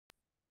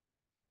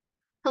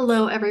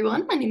Hello,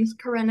 everyone. My name is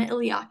Karena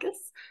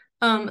Iliakis.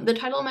 The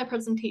title of my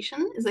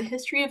presentation is A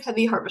History of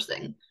Heavy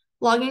Harvesting,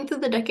 Logging Through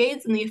the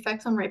Decades and the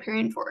Effects on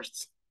Riparian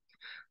Forests.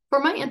 For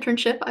my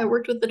internship, I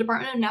worked with the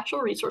Department of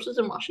Natural Resources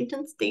in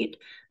Washington State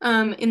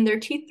in their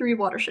T3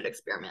 watershed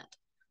experiment.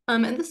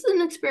 And this is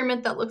an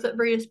experiment that looks at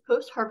various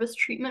post-harvest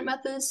treatment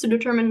methods to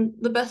determine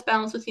the best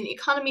balance between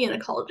economy and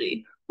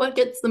ecology, what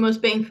gets the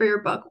most bang for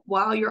your buck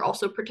while you're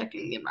also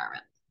protecting the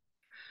environment.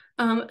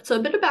 So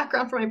a bit of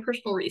background for my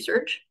personal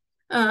research.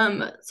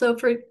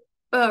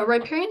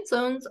 Riparian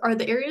zones are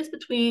the areas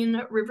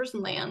between rivers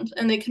and land,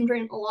 and they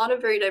contain a lot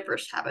of very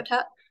diverse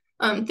habitat.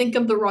 Think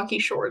of the rocky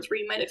shores where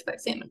you might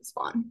expect salmon to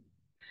spawn.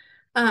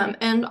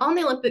 And on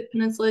the Olympic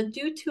Peninsula,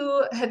 due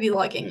to heavy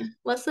logging,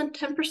 less than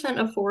 10%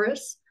 of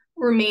forests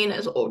remain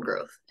as old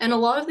growth. And a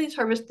lot of these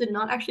harvests did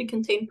not actually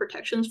contain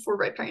protections for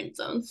riparian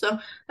zones. So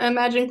I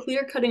imagine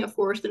clear cutting a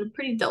forest in a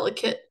pretty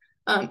delicate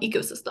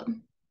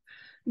ecosystem.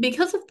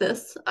 Because of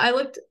this, I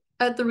looked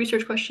at the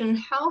research question,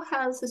 how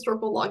has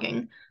historical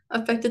logging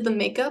affected the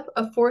makeup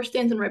of forest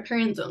stands and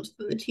riparian zones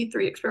within the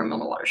T3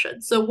 experimental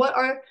watershed? So what's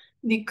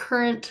the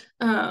current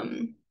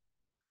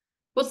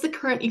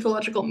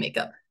ecological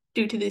makeup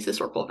due to these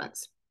historical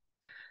events?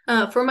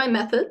 For my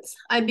methods,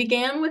 I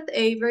began with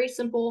a very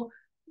simple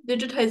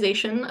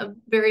digitization of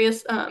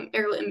various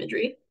aerial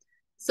imagery.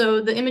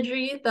 So the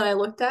imagery that I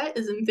looked at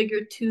is in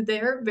figure 2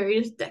 there,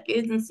 various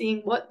decades, and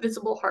seeing what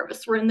visible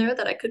harvests were in there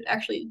that I could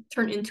actually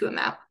turn into a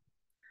map.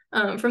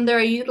 From there,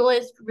 I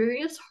utilized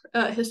various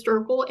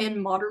historical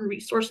and modern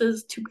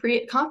resources to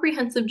create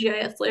comprehensive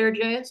GIS layer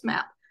GIS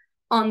map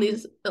on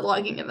these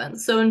logging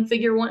events. So in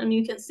figure 1,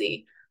 you can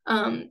see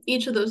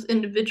each of those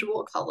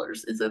individual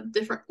colors is a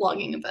different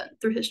logging event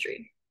through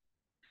history.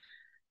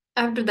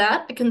 After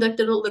that, I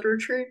conducted a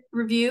literature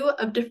review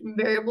of different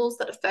variables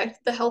that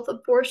affect the health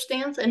of forest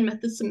stands and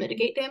methods to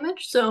mitigate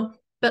damage. So,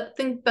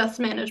 think best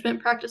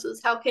management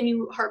practices. How can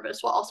you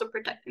harvest while also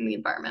protecting the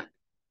environment?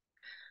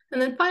 And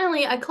then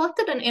finally, I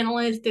collected and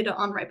analyzed data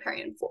on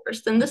riparian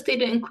forests. And this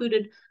data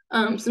included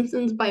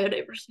Simpson's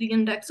biodiversity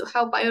index, so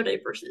how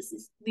biodiverse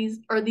is these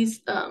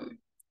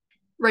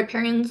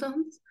riparian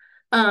zones,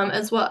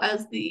 as well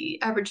as the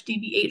average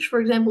DBH, for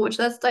example, which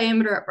that's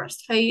diameter at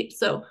breast height.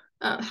 So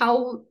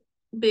how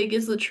big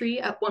is the tree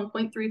at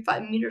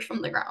 1.35 meters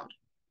from the ground?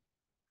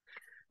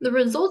 The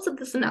results of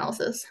this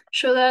analysis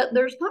show that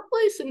there's not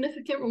really a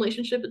significant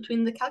relationship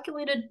between the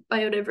calculated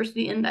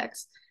biodiversity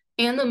index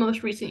and the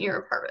most recent year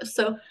of harvest.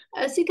 So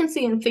as you can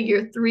see in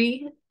figure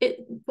 3,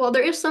 while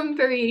there is some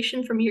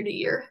variation from year to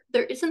year,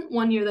 there isn't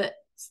one year that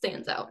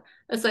stands out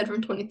aside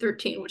from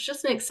 2013, which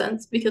just makes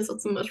sense because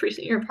it's the most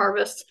recent year of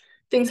harvest.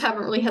 Things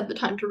haven't really had the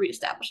time to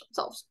reestablish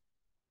themselves.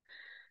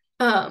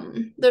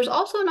 There's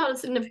also not a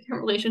significant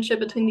relationship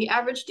between the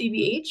average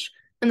DBH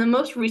and the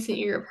most recent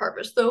year of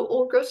harvest, though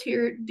old growths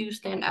here do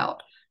stand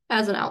out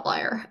as an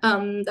outlier.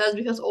 That is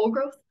because old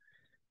growth,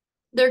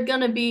 they're going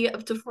to be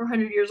up to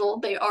 400 years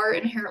old. They are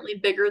inherently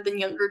bigger than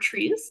younger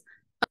trees.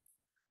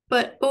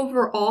 But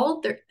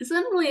overall, there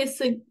isn't really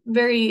a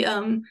very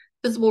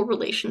visible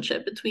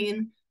relationship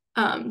between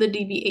the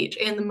DBH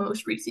and the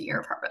most recent year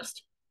of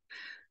harvest.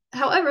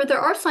 However, there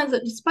are signs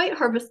that despite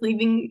harvest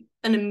leaving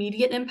an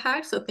immediate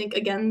impact, so think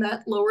again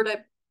that lower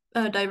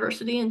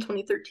diversity in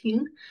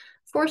 2013,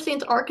 forest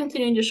stands are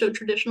continuing to show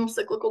traditional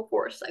cyclical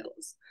forest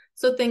cycles.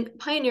 So think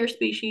pioneer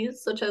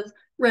species such as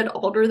red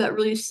alder that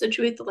really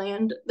situate the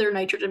land, they're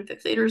nitrogen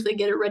fixators, they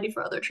get it ready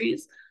for other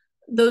trees.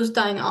 Those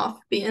dying off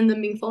and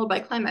then being followed by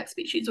climax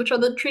species, which are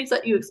the trees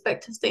that you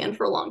expect to stand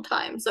for a long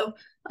time. So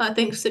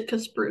think Sitka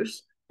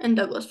spruce and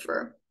Douglas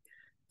fir.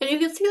 And you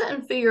can see that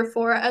in figure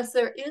 4 as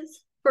there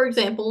is, for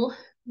example,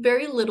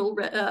 very little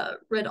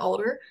red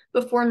alder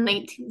before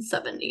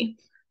 1970.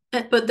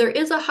 But there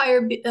is a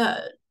higher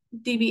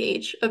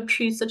DBH of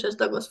trees such as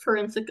Douglas fir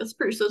and Sitka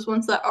spruce, those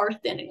ones that are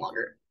standing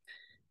longer.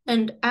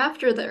 And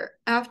after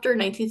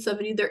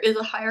 1970, there is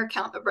a higher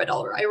count of red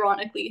alder,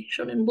 ironically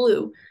shown in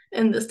blue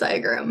in this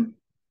diagram.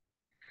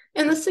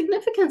 And the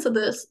significance of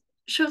this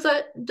shows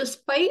that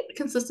despite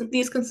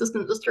these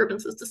consistent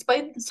disturbances,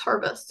 despite this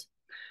harvest,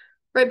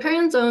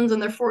 riparian zones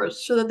and their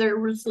forests show that they're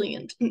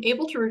resilient and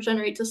able to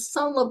regenerate to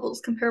some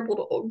levels comparable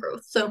to old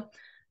growth. So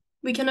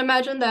we can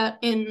imagine that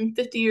in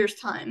 50 years'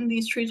 time,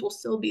 these trees will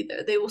still be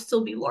there. They will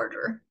still be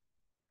larger.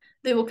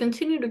 They will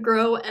continue to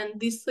grow, and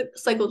these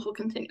cycles will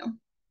continue.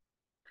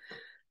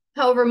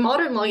 However,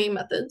 modern logging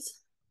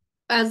methods,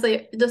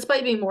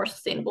 despite being more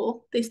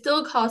sustainable, they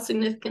still cause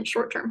significant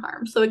short-term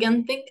harm. So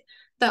again, think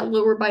that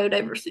lower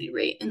biodiversity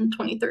rate in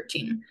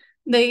 2013.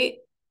 They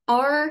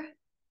are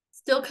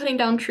still cutting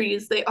down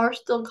trees. They are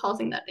still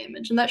causing that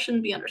damage, and that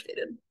shouldn't be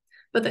understated.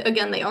 But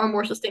again, they are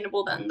more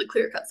sustainable than the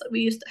clear cuts that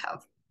we used to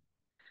have.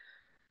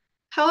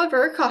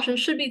 However, caution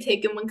should be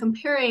taken when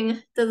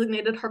comparing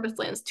designated harvest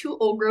lands to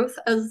old growth,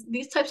 as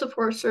these types of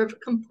forests serve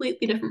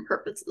completely different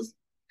purposes.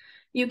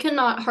 You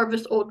cannot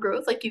harvest old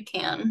growth like you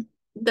can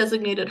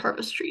designated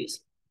harvest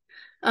trees.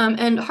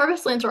 And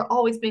harvest lands are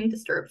always being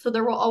disturbed, so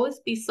there will always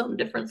be some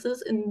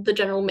differences in the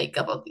general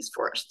makeup of these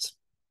forests.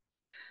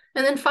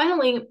 And then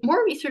finally,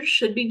 more research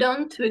should be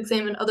done to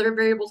examine other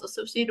variables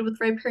associated with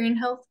riparian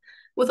health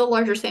with a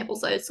larger sample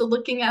size. So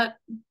looking at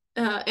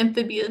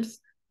amphibious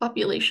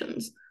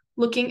populations,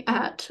 looking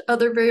at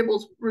other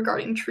variables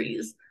regarding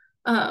trees,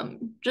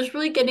 just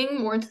really getting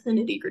more into the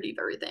nitty-gritty of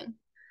everything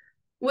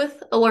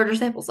with a larger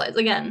sample size.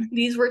 Again,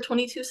 these were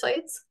 22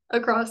 sites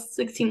across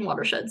 16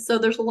 watersheds, so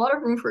there's a lot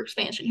of room for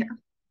expansion here.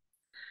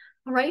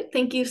 All right,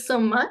 thank you so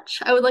much.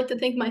 I would like to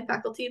thank my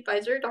faculty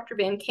advisor, Dr.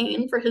 Van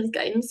Kane, for his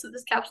guidance to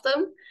this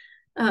capstone.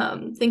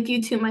 Thank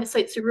you to my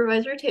site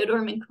supervisor,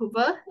 Teodor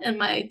Minkova, and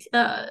my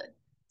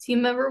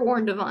team member,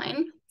 Warren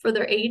Devine, for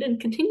their aid and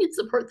continued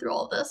support through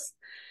all of this.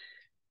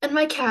 And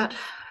my cat,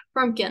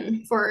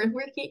 Frumpkin, for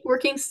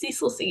working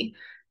ceaselessly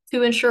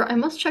to ensure I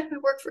must check my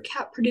work for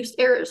cat-produced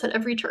errors at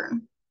every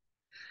turn.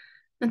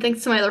 And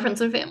thanks to my other friends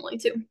and family,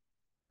 too.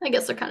 I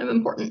guess they're kind of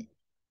important.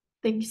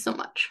 Thank you so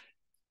much.